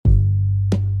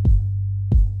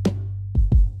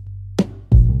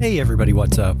Hey everybody,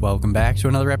 what's up? Welcome back to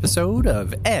another episode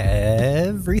of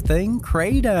Everything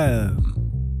Kratom,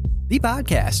 the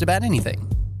podcast about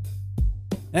anything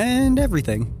and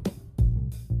everything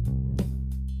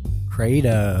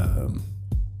Kratom.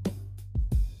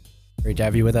 Great to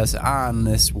have you with us on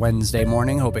this Wednesday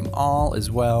morning, hoping all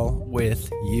is well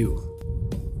with you.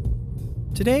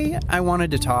 Today, I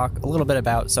wanted to talk a little bit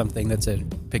about something that's a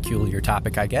peculiar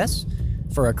topic, I guess,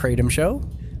 for a Kratom show,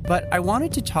 but I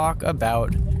wanted to talk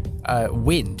about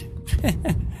wind.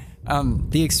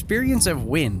 The experience of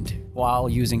wind while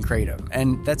using Kratom.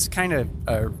 And that's kind of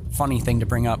a funny thing to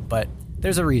bring up, but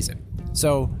there's a reason.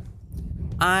 So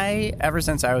ever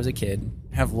since I was a kid,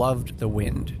 have loved the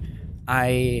wind.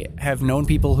 I have known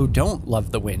people who don't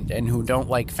love the wind and who don't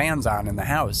like fans on in the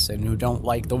house and who don't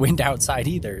like the wind outside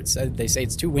either. They say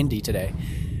it's too windy today.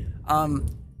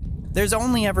 There's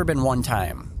only ever been one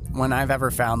time when I've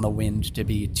ever found the wind to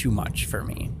be too much for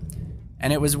me.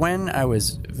 And it was when I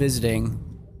was visiting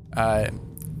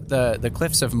the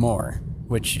Cliffs of Moher,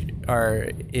 which are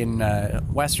in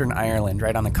Western Ireland,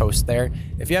 right on the coast there.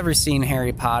 If you ever seen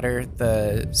Harry Potter,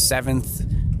 the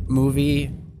 7th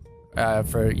movie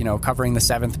for covering the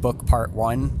 7th book, part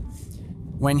 1,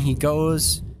 when he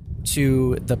goes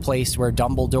to the place where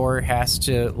Dumbledore has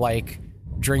to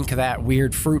drink that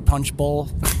weird fruit punch bowl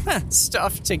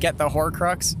stuff to get the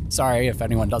Horcrux. Sorry if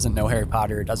anyone doesn't know Harry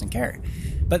Potter or doesn't care.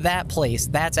 But that place,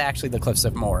 that's actually the Cliffs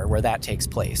of Moher, where that takes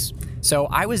place. So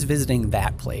I was visiting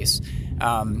that place,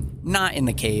 not in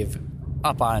the cave,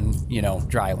 up on,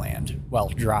 dry land. Well,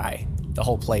 dry. The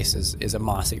whole place is a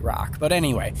mossy rock. But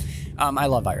anyway, I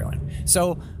love Ireland.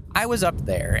 So I was up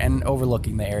there and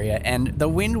overlooking the area, and the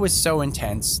wind was so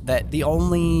intense that the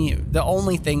only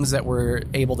things that were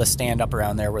able to stand up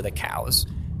around there were the cows.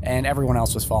 And everyone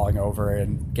else was falling over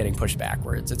and getting pushed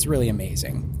backwards. It's really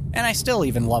amazing. And I still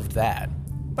even loved that.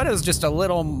 But it was just a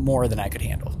little more than I could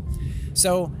handle.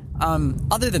 So,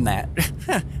 other than that,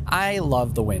 I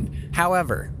love the wind.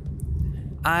 However,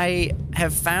 I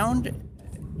have found,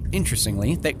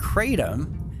 interestingly, that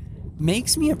Kratom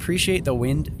makes me appreciate the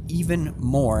wind even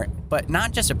more. But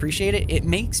not just appreciate it, it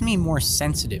makes me more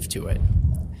sensitive to it.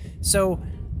 So,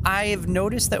 I've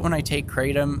noticed that when I take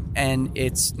Kratom and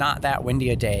it's not that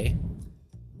windy a day,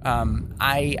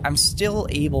 I'm still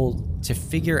able to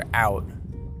figure out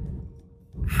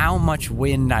how much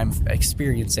wind I'm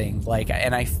experiencing,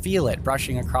 and I feel it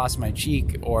brushing across my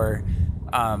cheek, or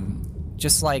I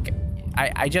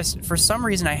just, for some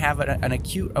reason, I have an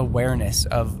acute awareness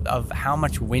of how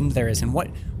much wind there is and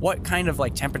what kind of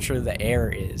temperature the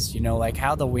air is,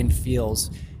 how the wind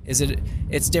feels.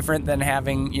 It's different than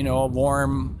having, a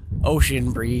warm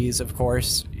ocean breeze, of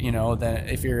course, than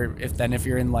if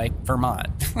you're in Vermont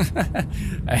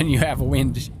and you have a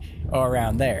wind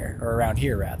around there, or around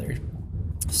here rather.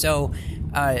 So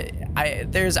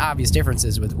there's obvious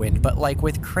differences with wind, but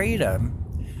with Kratom,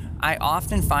 I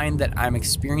often find that I'm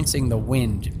experiencing the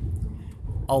wind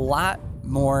a lot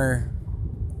more,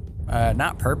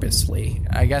 not purposefully.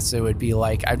 I guess it would be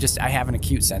I have an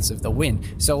acute sense of the wind.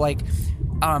 So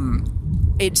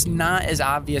it's not as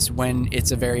obvious when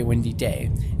it's a very windy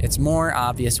day. It's more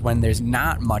obvious when there's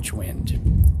not much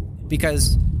wind,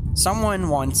 because someone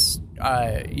once,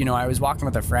 I was walking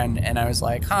with a friend and I was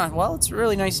like, well, it's a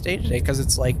really nice day today because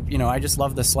it's I just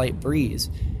love the slight breeze.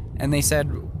 And they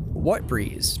said, what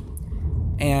breeze?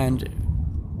 And,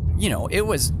 it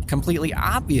was completely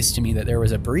obvious to me that there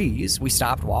was a breeze. We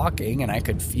stopped walking and I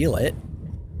could feel it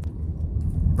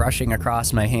brushing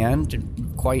across my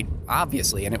hand quite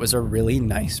obviously. And it was a really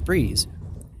nice breeze.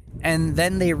 And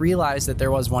then they realized that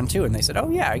there was one too. And they said, oh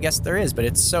yeah, I guess there is. But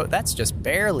that's just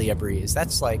barely a breeze.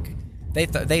 That's they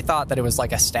thought that it was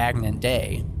a stagnant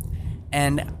day.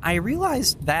 And I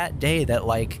realized that day that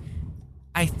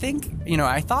I think,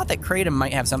 I thought that Kratom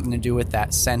might have something to do with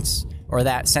that sense, or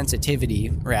that sensitivity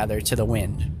rather, to the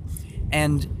wind.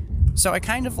 And so I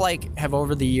kind of have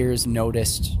over the years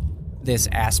noticed this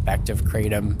aspect of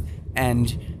Kratom,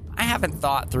 and I haven't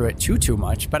thought through it too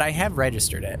much, but I have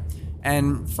registered it.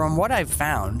 And from what I've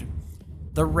found,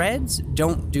 the reds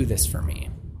don't do this for me.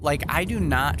 I do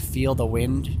not feel the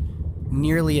wind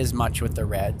nearly as much with the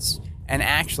reds. And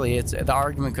actually, the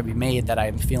argument could be made that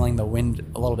I'm feeling the wind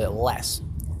a little bit less,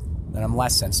 that I'm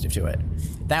less sensitive to it.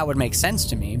 That would make sense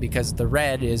to me because the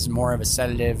red is more of a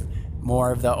sedative,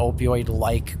 more of the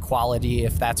opioid-like quality,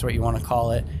 if that's what you want to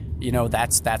call it.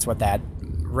 That's what that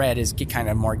red is kind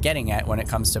of more getting at when it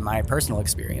comes to my personal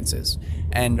experiences.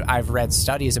 And I've read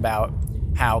studies about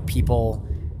how people,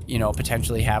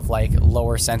 potentially have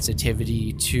lower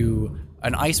sensitivity to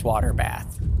an ice water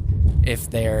bath if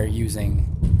they're using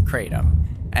Kratom.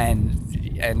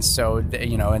 and so,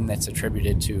 and that's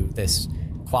attributed to this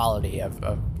quality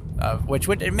of which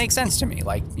would, it makes sense to me.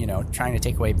 Like, trying to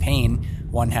take away pain,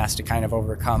 one has to kind of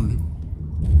overcome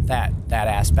that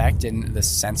aspect and the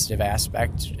sensitive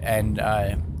aspect, and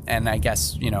I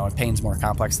guess, pain's more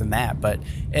complex than that, but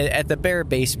at the bare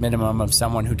base minimum of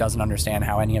someone who doesn't understand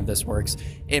how any of this works,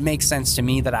 it makes sense to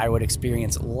me that I would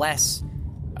experience less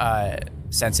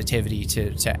sensitivity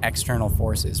to external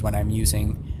forces when I'm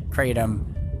using kratom,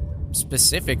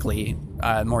 specifically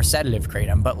more sedative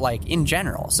kratom, but like in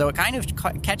general. So it kind of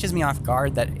catches me off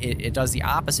guard that it does the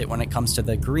opposite when it comes to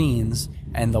the greens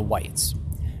and the whites.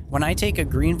 When I take a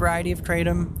green variety of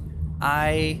kratom,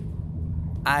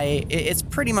 it's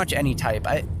pretty much any type.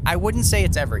 I wouldn't say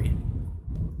it's every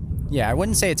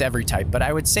type, but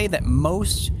I would say that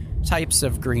most types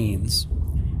of greens,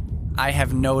 I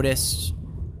have noticed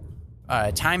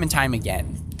time and time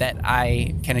again that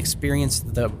I can experience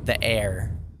the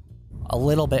air a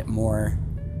little bit more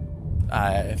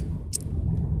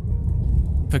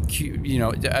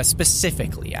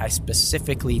specifically. I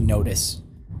specifically notice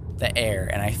the air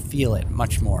and I feel it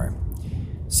much more.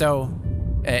 So,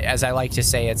 as I like to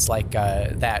say, it's like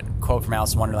that quote from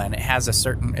Alice in Wonderland.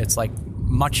 It's like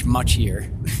much,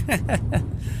 muchier.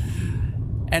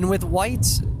 And with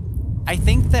whites, I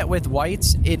think that with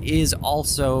whites, it is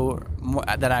also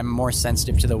that I'm more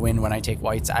sensitive to the wind when I take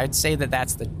whites. I'd say that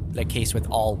that's the case with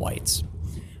all whites.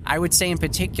 I would say in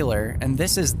particular, and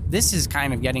this is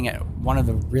kind of getting at one of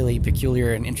the really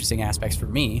peculiar and interesting aspects for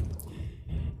me,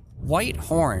 white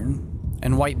horn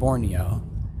and white Borneo,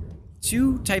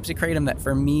 two types of kratom that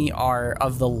for me are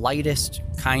of the lightest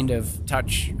kind of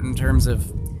touch in terms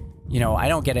of, I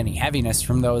don't get any heaviness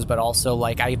from those, but also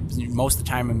like most of the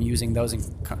time I'm using those in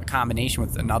combination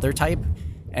with another type,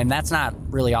 and that's not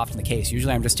really often the case.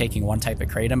 Usually I'm just taking one type of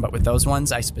kratom, but with those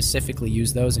ones, I specifically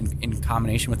use those in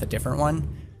combination with a different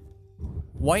one.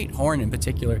 White horn in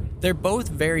particular, they're both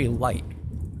very light,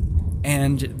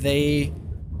 and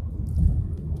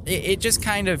it just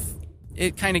kind of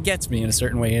gets me in a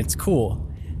certain way. It's cool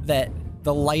that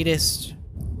the lightest,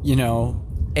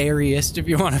 airiest, if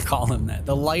you want to call them that,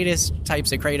 the lightest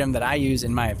types of kratom that I use,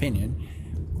 in my opinion,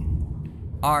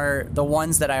 are the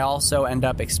ones that I also end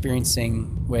up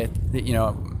experiencing with the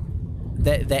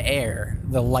air,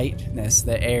 the lightness,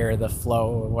 the air, the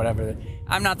flow, or whatever.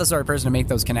 I'm not the sort of person to make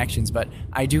those connections, but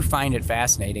I do find it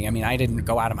fascinating. I mean, I didn't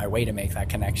go out of my way to make that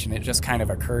connection. It just kind of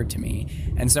occurred to me.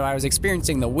 And so I was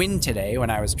experiencing the wind today when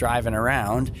I was driving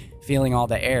around, feeling all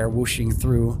the air whooshing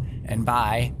through and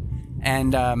by.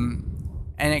 And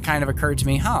it kind of occurred to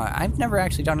me, I've never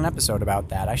actually done an episode about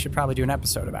that. I should probably do an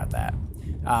episode about that.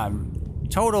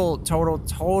 Total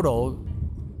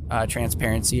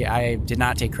transparency, I did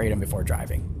not take kratom before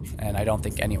driving, and I don't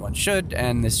think anyone should,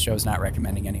 and this show's not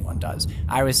recommending anyone does.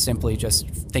 I was simply just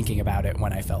thinking about it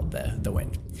when I felt the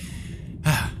wind.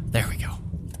 There we go.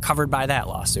 Covered by that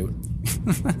lawsuit.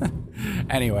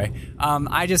 Anyway,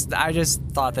 I just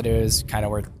thought that it was kind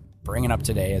of worth bringing up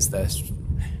today as this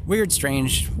weird,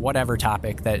 strange, whatever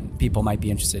topic that people might be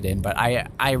interested in, but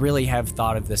I really have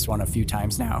thought of this one a few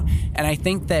times now, and I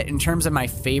think that in terms of my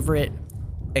favorite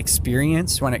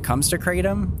experience when it comes to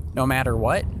kratom, no matter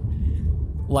what,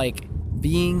 like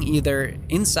being either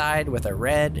inside with a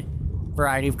red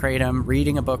variety of kratom,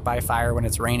 reading a book by fire when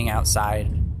it's raining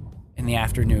outside in the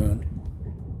afternoon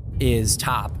is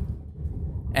top.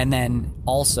 And then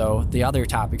also the other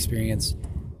top experience,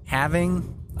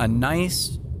 having a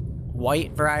nice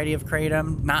white variety of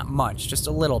kratom, not much, just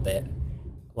a little bit,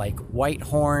 like white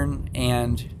horn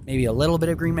and maybe a little bit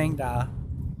of green Maeng Da,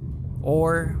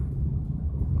 or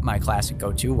my classic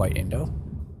go-to, white Indo.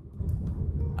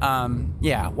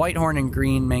 White horn and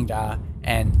green Maeng Da,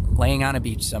 and laying on a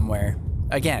beach somewhere,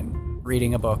 again,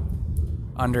 reading a book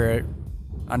under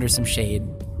some shade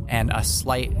and a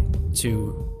slight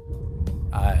to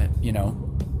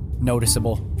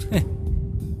noticeable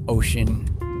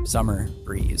ocean summer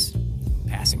breeze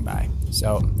passing by.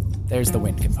 So there's the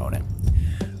wind component.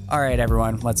 All right,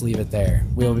 everyone, let's leave it there.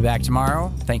 We'll be back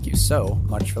tomorrow. Thank you so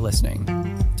much for listening.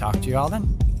 Talk to you all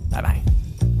then. Bye-bye.